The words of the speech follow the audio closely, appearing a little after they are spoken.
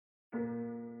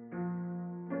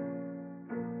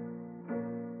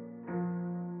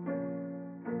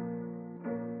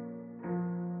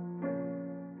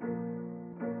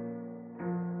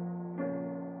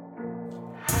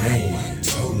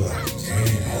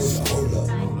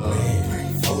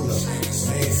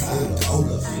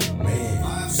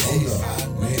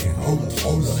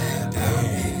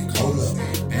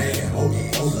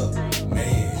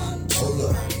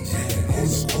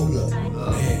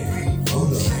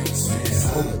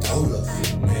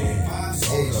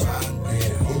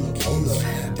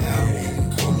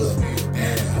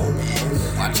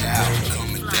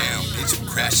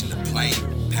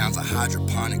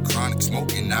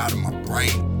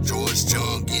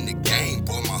the game,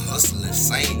 boy, my hustle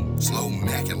insane. Slow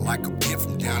macking like a pin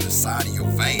from down the side of your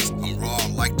veins. I'm raw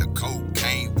like the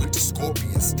cocaine with the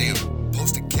scorpion stem.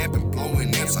 Posted camping,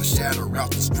 blowing amps, I shatter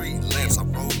out the street lamps. I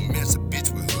romance a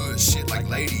bitch with hood shit like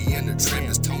Lady in the Tramp.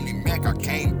 It's Tony Mac, I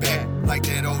came back like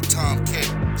that old Tom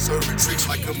Cat. Serving tricks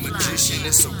like a magician,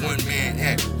 it's a one-man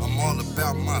act. I'm all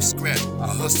about my scratch. I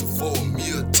hustle for a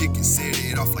meal ticket, set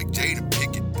it off like Jada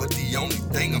Pickett. But the only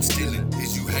thing I'm stealing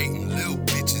is you hating little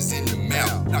bitches in the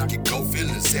mouth. Knock your go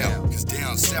feelings out, cause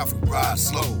down south we ride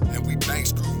slow and we bang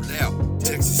screw loud.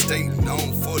 Texas state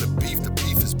known for the beef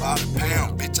is by the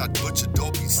pound. Bitch, I butcher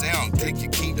dopey sound, take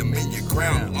your kingdom and your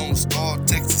crown. Lone Star,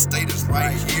 Texas state is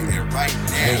right here and right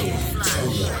now.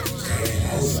 Hold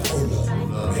up, hold up,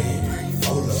 man,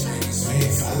 hold up,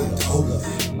 man, hold up,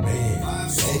 man, hold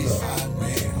up,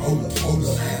 man, hold up, hold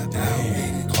up,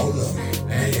 man, hold up,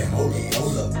 man, hold up,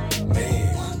 hold up, man,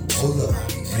 hold up,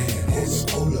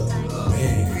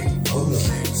 man, hold up,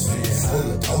 man,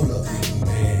 hold up, man, hold up,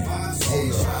 man,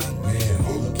 hold up, man,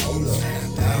 hold up, hold up,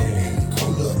 man,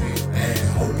 hold up, man,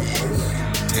 hold up.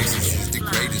 Texas is the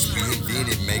greatest, we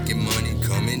invented making money.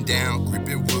 Coming down,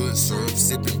 gripping wood, syrup,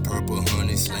 sipping purple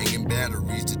honey. Slanging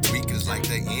batteries to tweakers like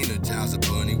they Energizer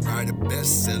Bunny. Write a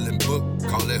best-selling book,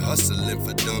 call it Hustling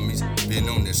for Dummies. Been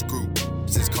on that screw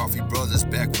since Coffee Brothers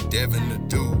back with Devin the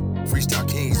Dude. Freestyle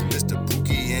Kings, Mr.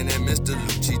 Pookie and then Mr.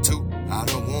 Lucci too. I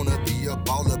don't wanna be a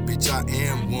baller, bitch, I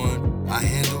am one. I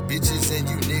handle bitches and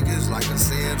you niggas like a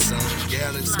Samsung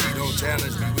Galaxy. Don't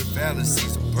challenge me with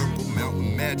fallacies of purple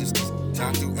mountain majesties.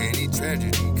 Time through any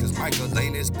tragedy, cause Michael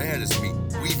ain't as bad as me.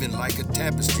 Weaving like a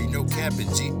tapestry, no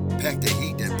capping G. Pack the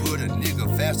heat that put a nigga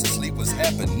fast asleep. What's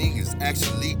happening is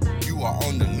actually you are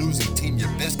on the losing team.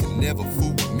 Your best can never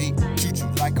fool with me. Shoot you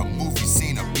like a movie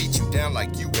scene, I beat you down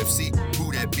like UFC.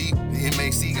 Who that be? The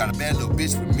MAC got a bad little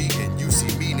bitch with me. And you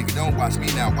see me, nigga, don't watch me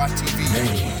now, watch TV.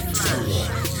 Man,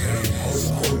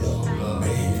 hold up,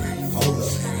 man, hold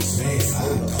up, man,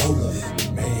 hold up,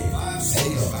 man, hold up,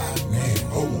 man,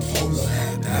 hold up, hold up,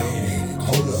 man,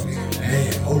 hold up,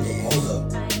 man, hold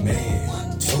up, man,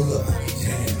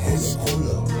 hold up, man, hold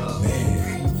up,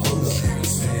 man, hold up,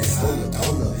 man, hold up,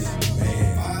 hold up,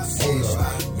 man, hold up,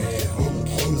 man, hold up,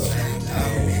 hold up,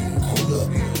 man, hold up,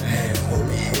 man, hold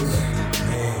up,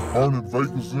 man. 100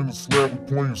 Vegas in the slab, we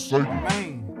playing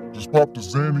Sega. Just popped the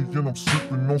Zanny and I'm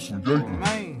sipping on some Jaeger.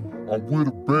 I'm with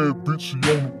a bad bitch, she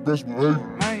on the best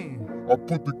behavior. I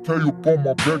put the K up on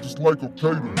my back just like a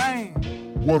cater.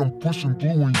 What I'm pushing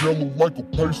blue and yellow like a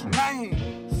pacer.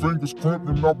 Fingers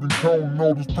cramping, I've been counting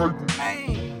all this paper.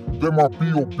 That might be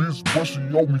your bitch, but she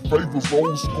owe me favors.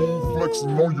 Old school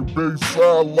flexing on your baby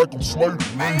side like I'm Slater.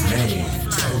 Man, hold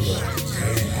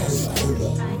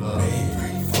up, man,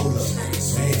 hold up, man, hold up,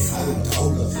 man,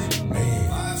 hold up, man,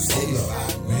 hold up.